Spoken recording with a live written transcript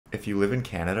If you live in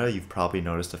Canada, you've probably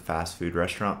noticed a fast food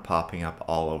restaurant popping up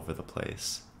all over the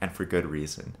place, and for good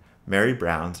reason. Mary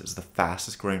Brown's is the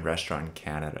fastest growing restaurant in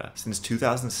Canada. Since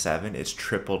 2007, it's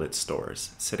tripled its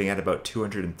stores, sitting at about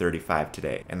 235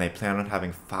 today, and they plan on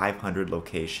having 500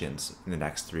 locations in the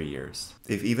next 3 years.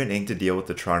 They've even inked a deal with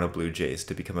the Toronto Blue Jays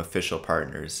to become official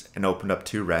partners and opened up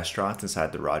 2 restaurants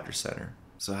inside the Rogers Centre.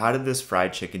 So how did this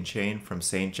fried chicken chain from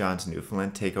St. John's,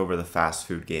 Newfoundland take over the fast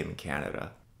food game in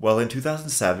Canada? Well, in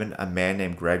 2007, a man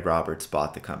named Greg Roberts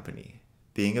bought the company.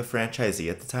 Being a franchisee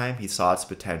at the time, he saw its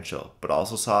potential, but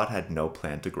also saw it had no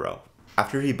plan to grow.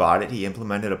 After he bought it, he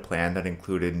implemented a plan that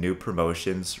included new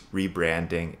promotions,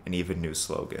 rebranding, and even new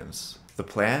slogans. The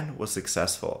plan was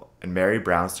successful, and Mary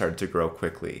Brown started to grow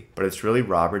quickly, but it's really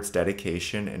Roberts'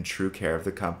 dedication and true care of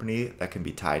the company that can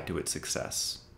be tied to its success.